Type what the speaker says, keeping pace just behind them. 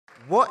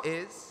what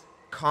is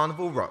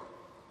Carnival Row?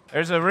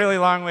 There's a really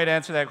long way to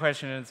answer that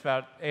question, and it's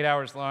about 8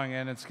 hours long,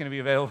 and it's going to be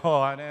available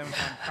on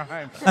Amazon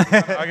Prime on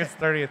August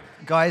 30th.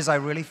 Guys, I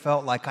really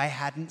felt like I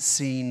hadn't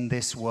seen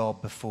this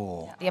world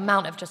before. The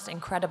amount of just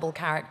incredible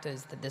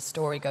characters that this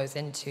story goes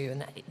into,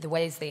 and the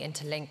ways they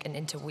interlink and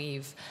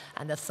interweave,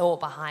 and the thought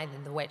behind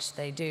in which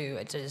they do,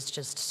 it is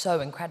just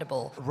so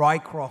incredible.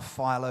 Rycroft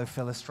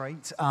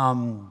Philophilistrate.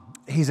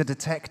 He's a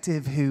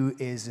detective who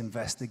is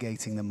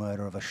investigating the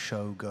murder of a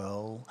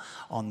showgirl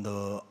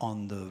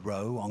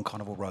on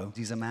Carnival Row.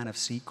 He's a man of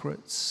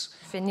secrets.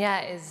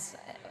 Vignette is,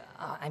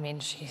 I mean,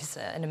 she's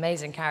an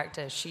amazing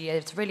character. She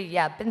has really,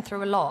 been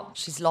through a lot.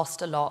 She's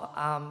lost a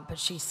lot, but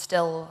she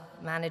still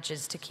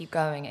manages to keep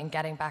going and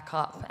getting back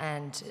up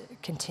and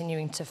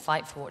continuing to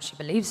fight for what she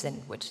believes in,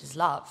 which is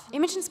love.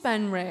 Imogen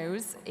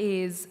Spenrose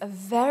is a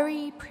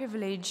very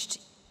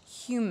privileged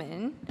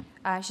human.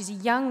 She's a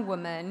young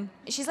woman.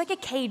 She's like a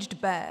caged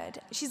bird.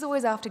 She's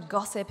always after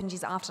gossip, and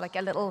she's after like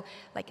a little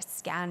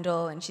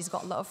scandal, and she's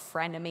got a lot of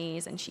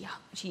frenemies, and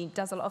she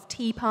does a lot of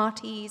tea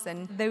parties,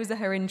 and those are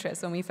her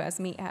interests when we first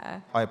meet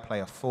her. I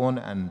play a faun,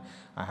 and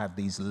I have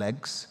these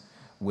legs,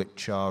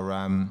 which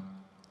are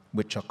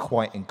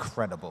quite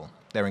incredible.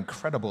 They're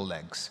incredible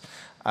legs.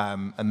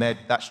 And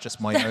that's just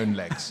my own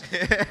legs.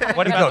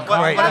 What about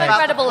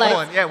incredible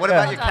legs? Yeah, what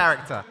about your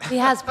character? He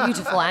has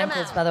beautiful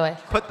ankles, by the way.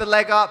 Put the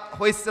leg up,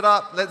 hoist it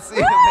up, let's see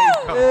if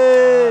they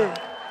go.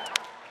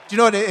 Do you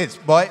know what it is?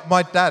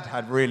 My dad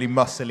had really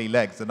muscly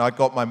legs, and I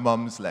got my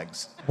mum's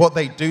legs. What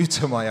they do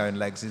to my own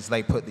legs is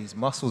they put these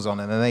muscles on,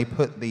 and then they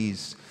put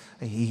these...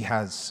 He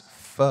has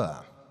fur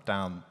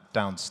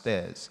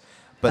downstairs,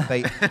 but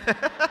they...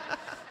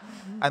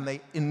 and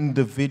they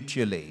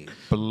individually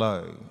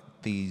blow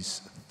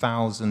these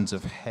thousands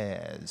of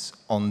hairs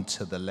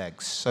onto the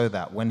legs so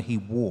that when he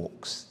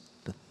walks,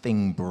 the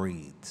thing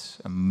breathes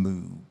and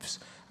moves.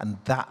 And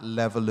that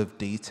level of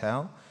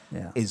detail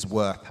is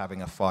worth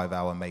having a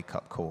 5-hour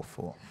makeup call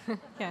for.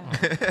 Yeah.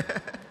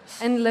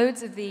 And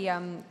loads of the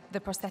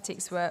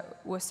prosthetics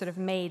were sort of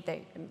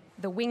made.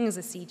 The wings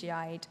are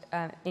CGI'd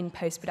in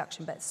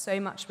post-production, but so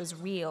much was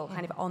real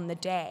kind of on the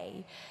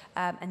day.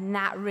 And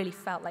that really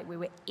felt like we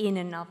were in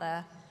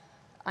another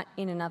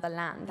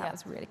land. That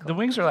was really cool. The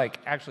wings are like,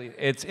 actually,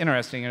 it's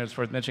interesting and it's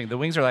worth mentioning, the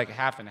wings are like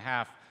half and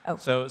half. Oh,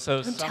 so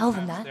don't tell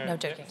them that. No,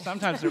 joking.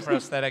 Sometimes they're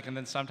prosthetic, and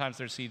then sometimes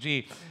they're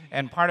CG.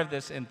 And part of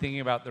this, in thinking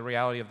about the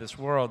reality of this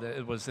world,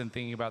 it was in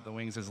thinking about the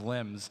wings as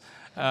limbs.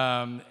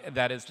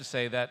 That is to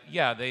say that,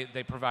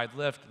 they provide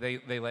lift,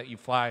 they let you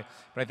fly.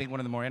 But I think one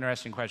of the more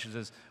interesting questions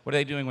is, what are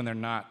they doing when they're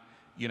not,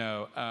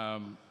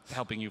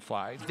 helping you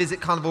fly?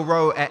 Visit Carnival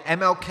Row at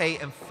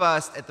MLK and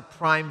First at the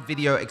Prime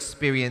Video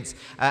Experience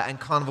and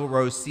Carnival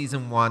Row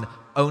Season 1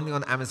 only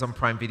on Amazon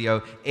Prime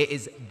Video. It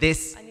is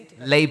this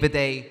Labor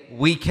Day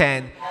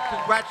weekend.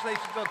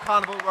 Congratulations on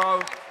Carnival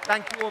Row.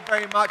 Thank you all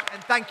very much,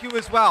 and thank you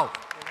as well